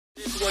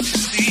what you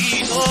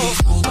see. Oh,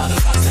 fooled by the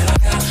thoughts that I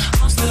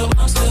got. I'm still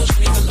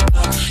dreaming the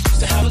love. Used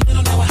to have a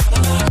little, now I have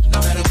a lot. No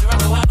matter where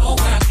I know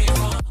where I came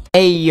from.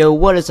 Hey yo,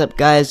 what is up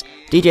guys?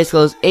 DJ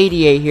Skulls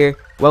 88 here.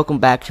 Welcome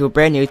back to a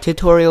brand new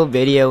tutorial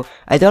video.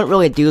 I don't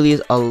really do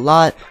these a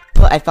lot,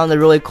 but I found a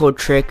really cool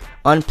trick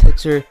on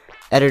Picture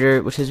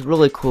Editor, which is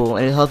really cool,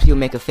 and it helps you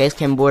make a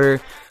facecam border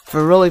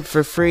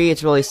for free.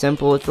 It's really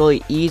simple, it's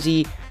really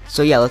easy.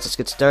 So yeah, let's just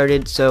get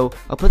started. So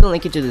I'll put the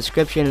link into the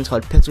description. It's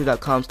called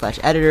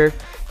pixlr.com/editor,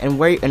 and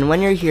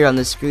when you're here on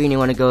the screen, you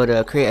want to go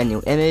to create a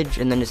new image,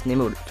 and then just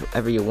name it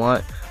whatever you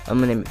want. I'm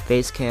gonna name it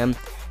Facecam,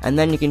 and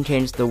then you can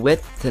change the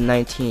width to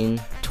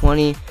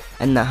 1920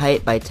 and the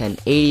height by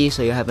 1080,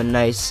 so you have a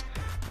nice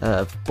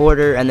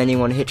border. And then you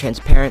want to hit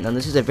transparent. Now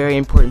this is a very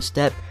important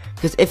step,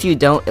 because if you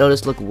don't, it'll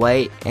just look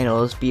white and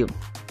it'll just be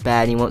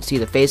bad and you won't see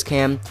the face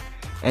cam.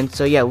 And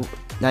so yeah,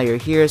 now you're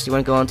here, so you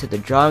want to go onto the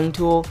drawing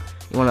tool.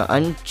 You want to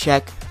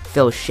uncheck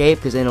fill shape,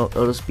 because then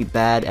it'll just be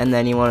bad. And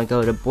then you want to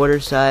go to border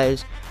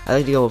size. I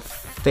like to go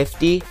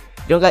 50.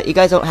 You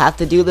guys don't have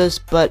to do this,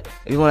 but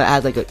if you want to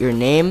add like your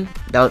name,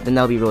 then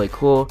that'll be really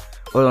cool.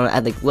 Or you want to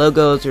add like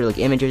logos or like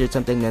images or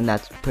something, then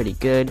that's pretty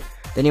good.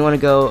 Then you want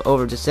to go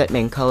over to set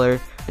main color,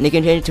 and you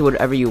can change it to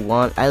whatever you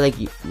want. I like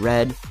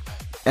red,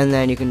 and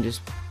then you can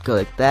just go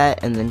like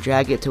that, and then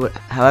drag it to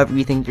however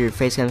you think your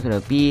face cam is gonna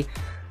be,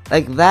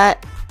 like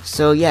that.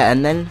 So yeah,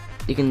 and then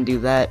you can do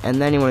that,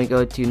 and then you want to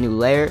go to new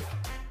layer,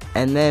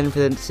 and then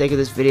for the sake of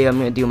this video, I'm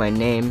gonna do my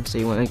name. So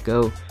you want to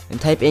go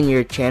and type in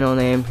your channel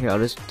name. Here, I'll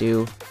just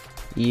do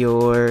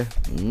your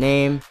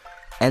name,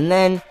 and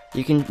then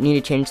you need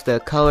to change the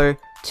color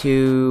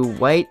to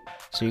white.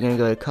 So you're gonna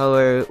go to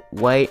color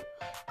white.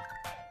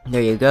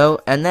 There you go.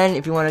 And then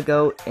if you want to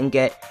go and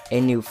get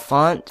a new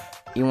font,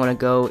 you want to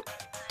go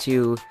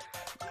to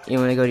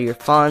your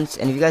fonts.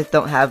 And if you guys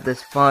don't have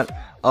this font,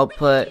 I'll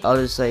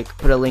just like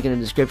put a link in the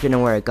description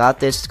on where I got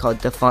this. It's called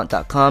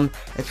thefont.com.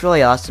 It's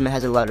really awesome. It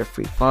has a lot of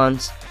free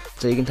fonts.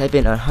 So you can type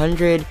in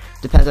 100.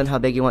 Depends on how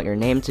big you want your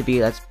name to be.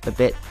 That's a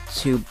bit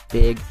too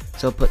big.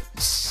 So I'll put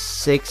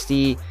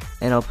 60,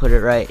 and I'll put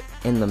it right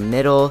in the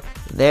middle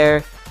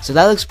there. So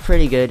that looks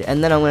pretty good.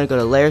 And then I'm going to go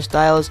to layer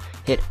styles,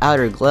 hit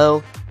outer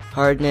glow,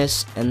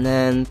 hardness, and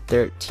then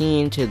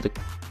 13 to the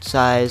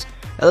size.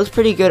 That looks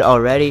pretty good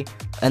already.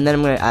 And then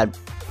I'm going to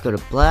go to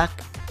black.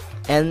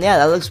 And yeah,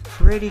 that looks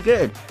pretty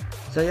good.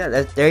 So yeah,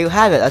 there you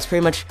have it. That's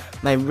pretty much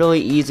my really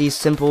easy,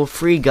 simple,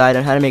 free guide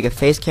on how to make a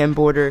facecam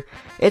border.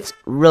 It's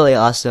really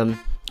awesome.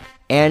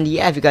 And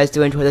yeah, if you guys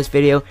do enjoy this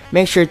video,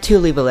 make sure to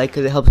leave a like,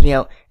 because it helps me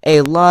out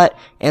a lot,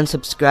 and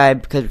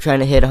subscribe, because we're trying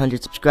to hit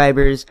 100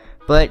 subscribers.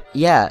 But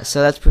yeah,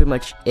 so that's pretty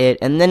much it.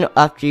 And then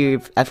after you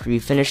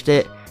finished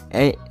it,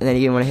 and then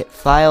you want to hit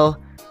file,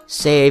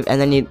 save,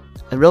 and then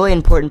a really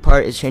important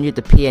part is change it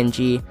to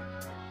PNG.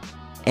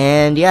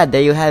 And yeah,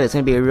 there you have it. It's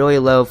going to be a really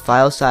low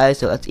file size,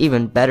 so that's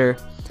even better.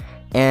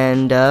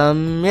 And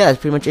yeah, that's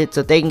pretty much it.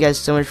 So thank you guys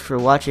so much for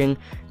watching.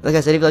 Like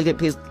I said, if you liked it,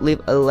 please leave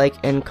a like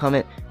and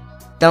comment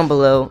down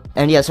below.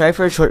 And yeah, sorry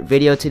for a short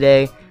video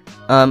today.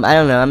 I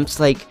don't know, I'm just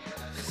like,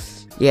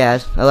 yeah,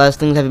 a lot of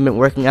things haven't been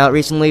working out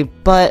recently,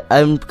 but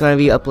I'm going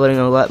to be uploading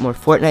a lot more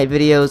Fortnite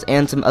videos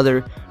and some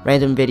other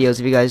random videos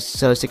if you guys,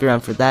 so stick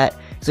around for that.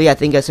 So yeah,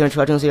 thank you guys so much for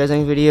watching. I'll see you guys in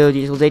the next video.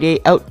 DJ Skulls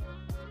 88 out.